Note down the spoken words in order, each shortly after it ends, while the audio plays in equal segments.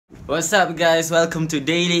What's up guys, welcome to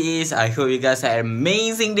DailyEzz. I hope you guys had an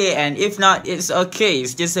amazing day, and if not, it's okay.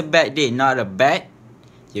 It's just a bad day, not a bad,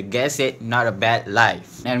 you guess it, not a bad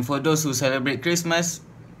life. And for those who celebrate Christmas,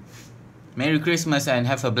 Merry Christmas and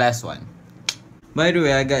have a blessed one. By the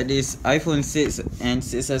way, I got this iPhone 6 and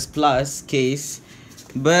 6s Plus case,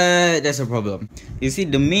 but there's a problem. You see,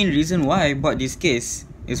 the main reason why I bought this case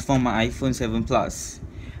is for my iPhone 7 Plus,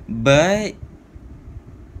 but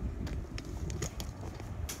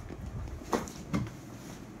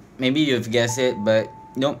maybe you've guessed it, but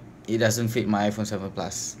nope, it doesn't fit my iPhone 7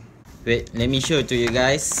 Plus. Wait, let me show it to you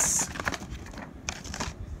guys.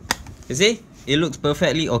 You see? It looks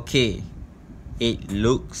perfectly okay. It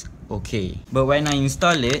looks okay. But when I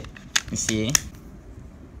install it, you see,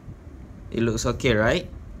 it looks okay, right?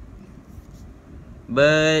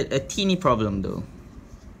 But a teeny problem though.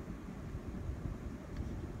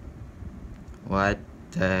 What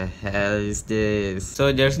the hell is this?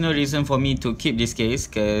 So there's no reason for me to keep this case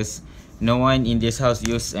because no one in this house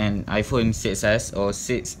use an iPhone 6s or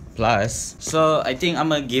 6 Plus. So I think I'm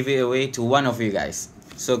gonna give it away to one of you guys.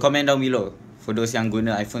 So comment down below for those yang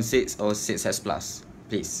guna iPhone 6 or 6s Plus,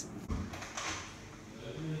 please.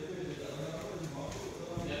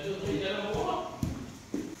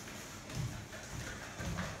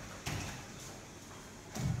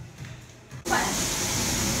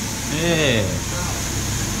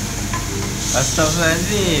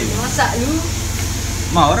 Astaghfirullahaladzim. Masak lu.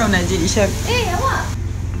 Mak, orang nak jadi chef. Awak.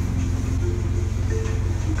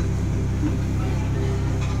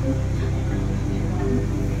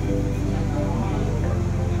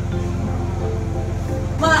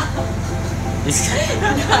 Mak.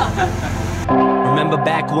 Remember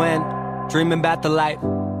back when, dreaming about the life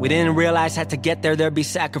we didn't realize had to get there, there'd be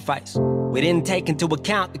sacrifice. We didn't take into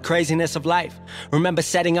account the craziness of life. Remember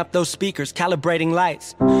setting up those speakers, calibrating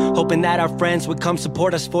lights, hoping that our friends would come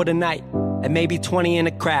support us for the night. And maybe 20 in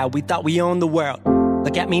a crowd, we thought we owned the world.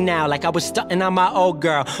 Look at me now, like I was stunting on my old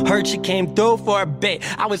girl. Heard she came through for a bit,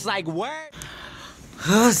 I was like, word.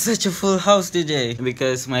 Such a full house today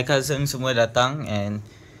because my cousin semua datang and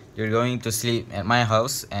they're going to sleep at my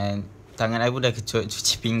house, and tangan I pun dah kecut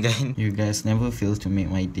cuci pinggan. You guys never fail to make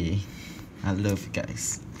my day. I love you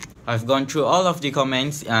guys. I've gone through all of the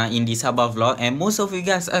comments in the Syoba vlog, and most of you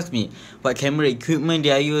guys asked me what camera equipment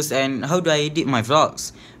do I use and how do I edit my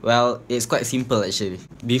vlogs. Well, it's quite simple actually.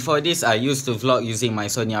 Before this, I used to vlog using my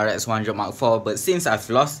Sony RX100 Mark IV, but since I've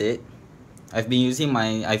lost it, I've been using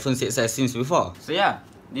my iPhone 6s since before. So yeah,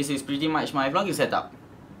 this is pretty much my vlogging setup.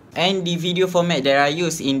 And the video format that I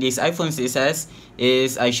use in this iPhone 6s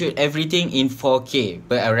is I shoot everything in 4K,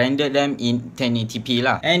 but I render them in 1080p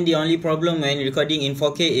lah. And the only problem when recording in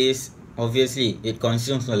 4K is obviously it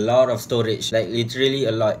consumes a lot of storage, like literally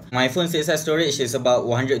a lot. My iPhone 6s storage is about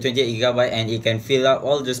 128GB and it can fill up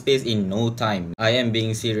all the space in no time. I am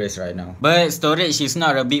being serious right now. But storage is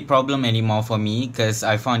not a big problem anymore for me because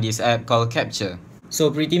I found this app called Capture. So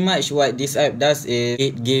pretty much what this app does is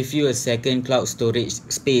it gives you a second cloud storage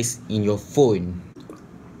space in your phone.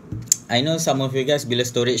 I know some of you guys bila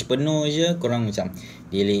storage penuh je, korang macam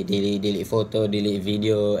delete photo, delete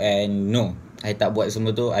video, and no, I tak buat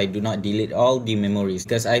semua tu. I do not delete all the memories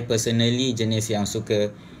because I personally jenis yang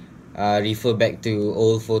suka refer back to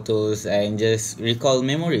old photos and just recall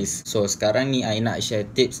memories. So sekarang ni I nak share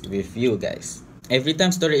tips with you guys. Every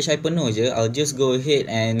time storage I penuh je, I'll just go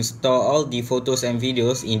ahead and store all the photos and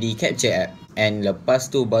videos in the Capture app. And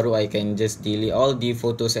lepas tu baru I can just delete all the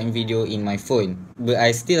photos and video in my phone. But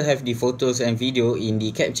I still have the photos and video in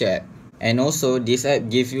the Capture app. And also, this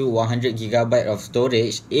app gives you 100GB of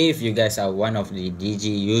storage if you guys are one of the DG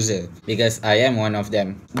user. Because I am one of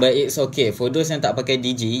them. But it's okay, for those yang tak pakai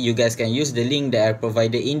DG, you guys can use the link that I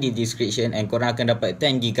provided in the description and korang akan dapat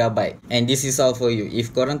 10GB. And this is all for you.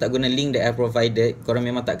 If korang tak guna link that I provided, korang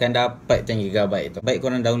memang takkan dapat 10GB tu. Baik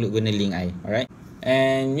korang download guna link I, alright?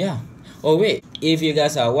 And yeah. Oh wait, if you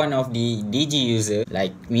guys are one of the DG user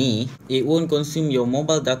like me, it won't consume your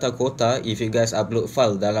mobile data quota if you guys upload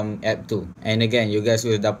file dalam app tu. And again, you guys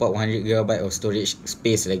will dapat 100GB of storage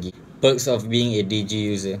space lagi. Perks of being a DG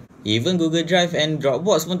user. Even Google Drive and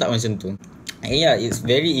Dropbox pun tak macam tu. And yeah, it's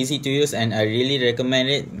very easy to use and I really recommend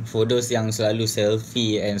it for those yang selalu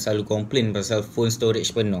selfie and selalu complain pasal phone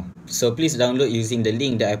storage penuh. So please download using the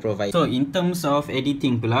link that I provide. So in terms of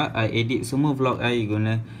editing pula, I edit semua vlog I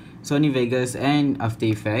guna Sony Vegas and After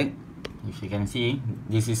Effects. If you can see,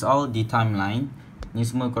 this is all the timeline. Ni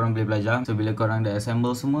semua korang boleh belajar. So bila korang dah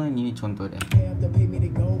assemble semua, ni contoh dia.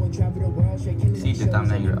 See the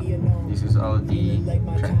timeline graph. This is all the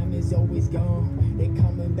track.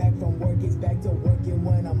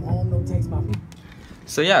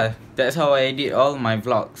 So yeah, that's how I edit all my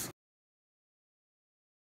vlogs.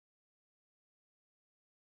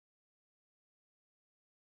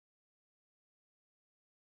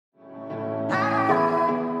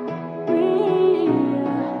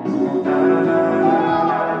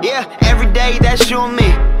 day, that's you and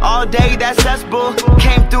me. All day, that's us, boo.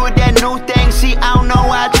 Came through with that new thing. See, I don't know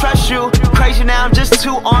why I trust you. Crazy now, I'm just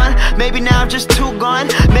too on. Maybe now I'm just too gone.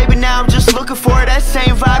 Maybe now I'm just looking for that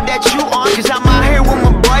same vibe that you on. Cause I'm out here with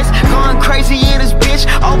my boys, going crazy in this bitch.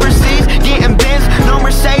 Overseas, getting Benz, no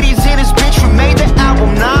Mercedes in this bitch. We made the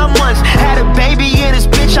album 9 months. Had a baby in this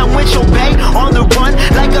bitch. I'm with your bae on the run,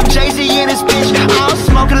 like I'm Jay-Z in this bitch. I don't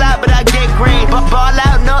smoke a lot, but I get green. But ball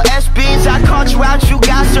out, no SBs. I called you out, you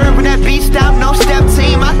got serving that beat stop, no step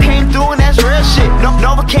team. I came through and that's real shit. No,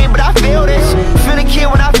 Nova came, but I feel this. Finna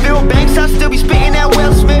kill when I feel banks. I still be spitting that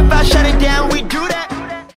Will Smith. I shut it down, we do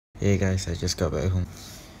that. Hey guys, I just got back home.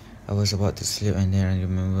 I was about to sleep and then I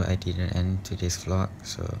remember I didn't end today's vlog,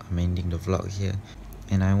 so I'm ending the vlog here.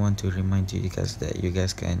 And I want to remind you guys that you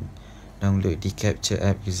guys can download the Capture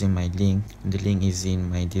app using my link. The link is in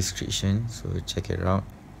my description, so check it out.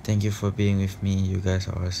 Thank you for being with me. You guys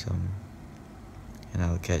are awesome. And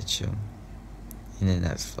I'll catch you in the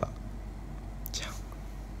next vlog.